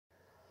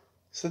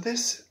So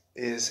this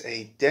is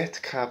a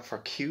Deathcab for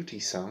Cutie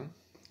song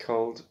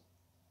called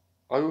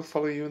I Will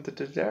Follow You Into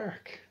the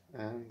Dark.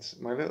 And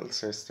my little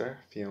sister,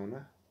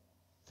 Fiona,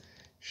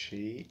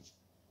 she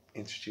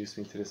introduced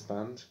me to this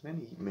band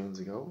many moons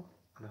ago,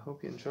 and I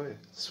hope you enjoy it.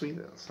 Sweet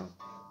little song.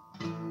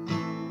 We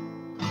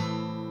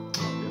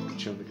have to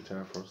tune the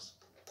guitar first.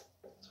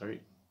 Sorry.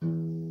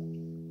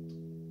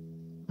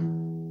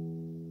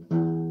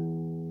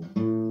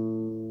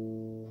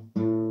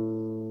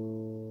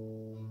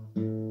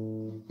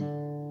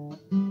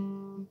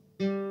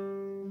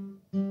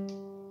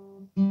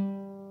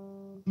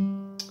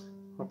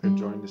 Hope you're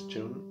enjoying this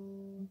tune.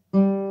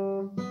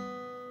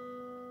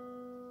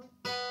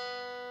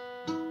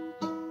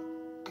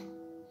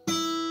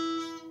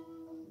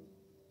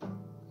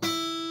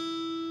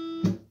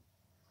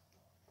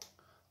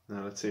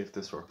 Now let's see if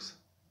this works.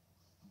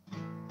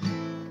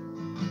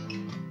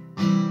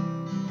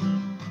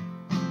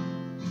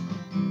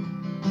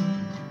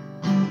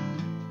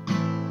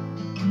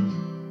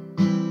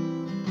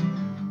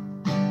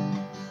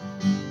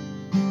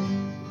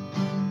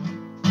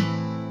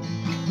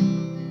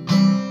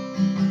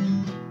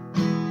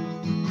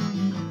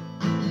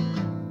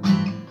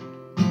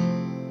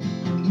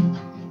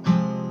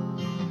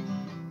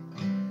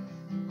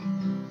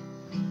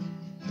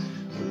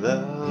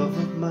 Love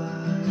of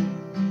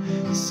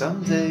mine,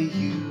 someday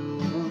you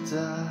will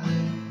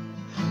die,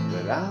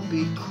 but I'll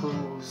be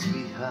close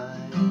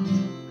behind.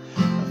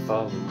 I'll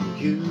follow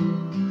you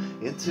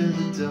into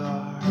the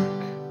dark,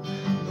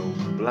 no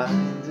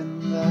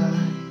blinding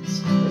lights,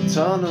 the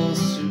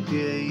tunnels to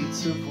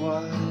gates of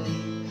white,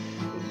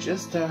 and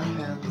just our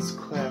hands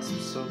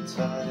clasped so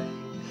tight,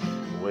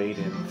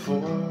 waiting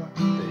for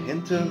the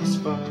hint of a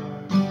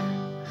spark.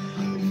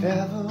 If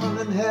heaven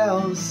and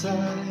hell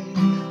decide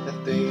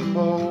that they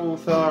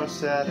both are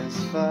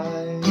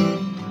satisfied,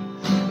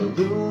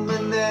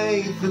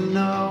 illuminate the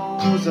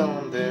no's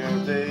on their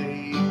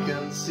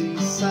vacancy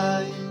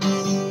signs.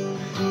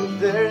 If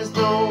there's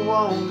no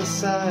one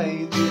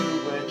beside you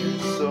when your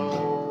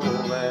soul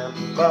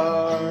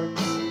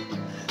embarks,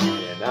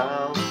 then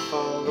I'll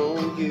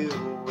follow you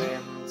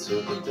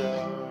into the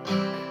dark.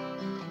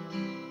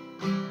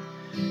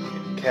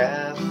 In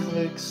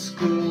Catholic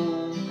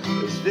school,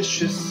 as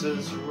vicious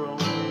as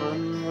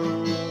Roman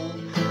rule,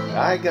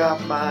 I got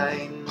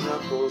my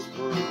knuckles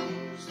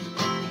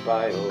bruised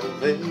by a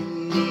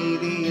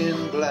lady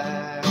in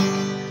black.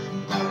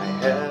 I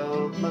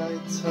held my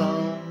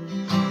tongue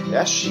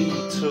as she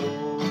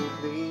told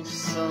me,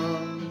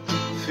 son,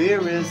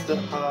 fear is the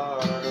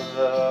heart of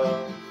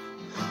love.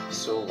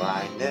 So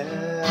I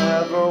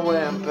never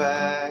went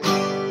back.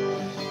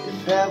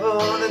 If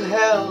heaven and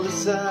hell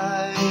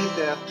decide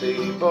that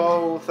they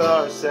both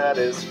are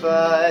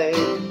satisfied,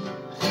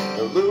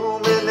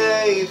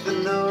 illuminate the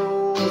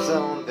no's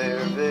on their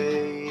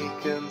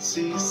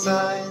vacancy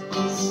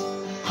signs.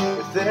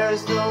 If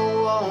there's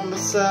no one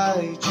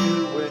beside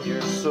you when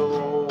your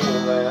soul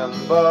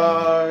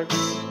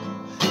embarks,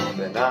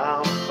 then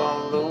I'll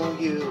follow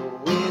you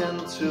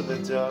into the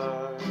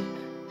dark.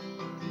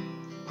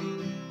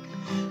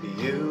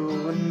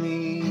 You and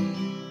me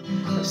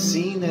have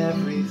seen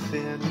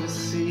everything to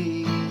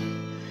see,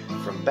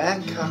 from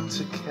Bangkok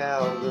to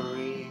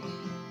Calgary,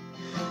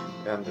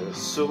 and the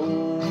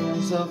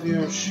soles of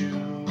your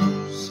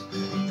shoes,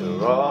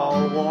 they're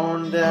all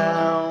worn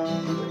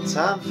down. The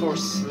time for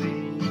sleep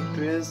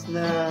is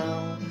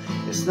now.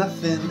 It's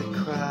nothing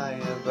to cry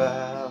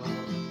about,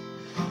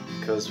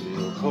 'cause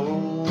we'll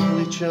hold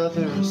each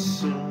other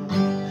soon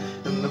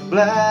in the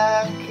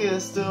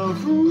blackest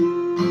of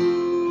rooms.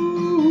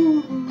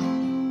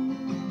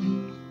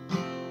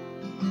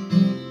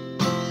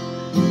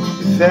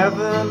 If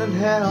heaven and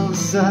hell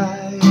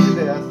decide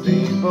that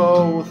they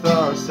both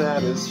are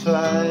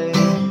satisfied,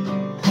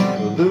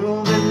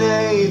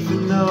 illuminate the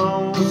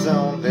no's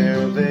on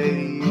their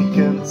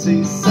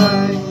vacancy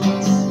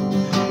signs.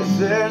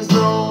 If there's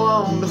no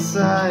one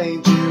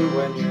beside you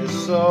when your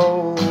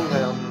soul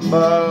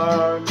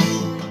embarks,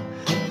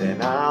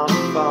 then I'll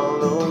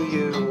follow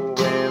you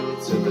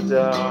into the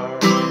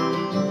dark.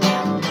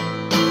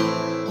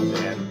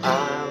 Then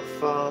I'll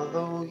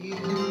follow you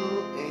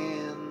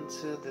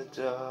into the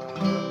dark.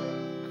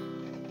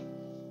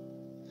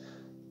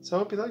 So I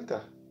hope you liked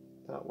that.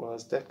 That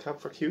was Deathcab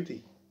for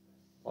Cutie.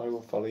 I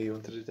Will Follow You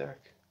Into the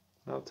Dark.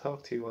 And I'll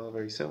talk to you all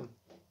very soon.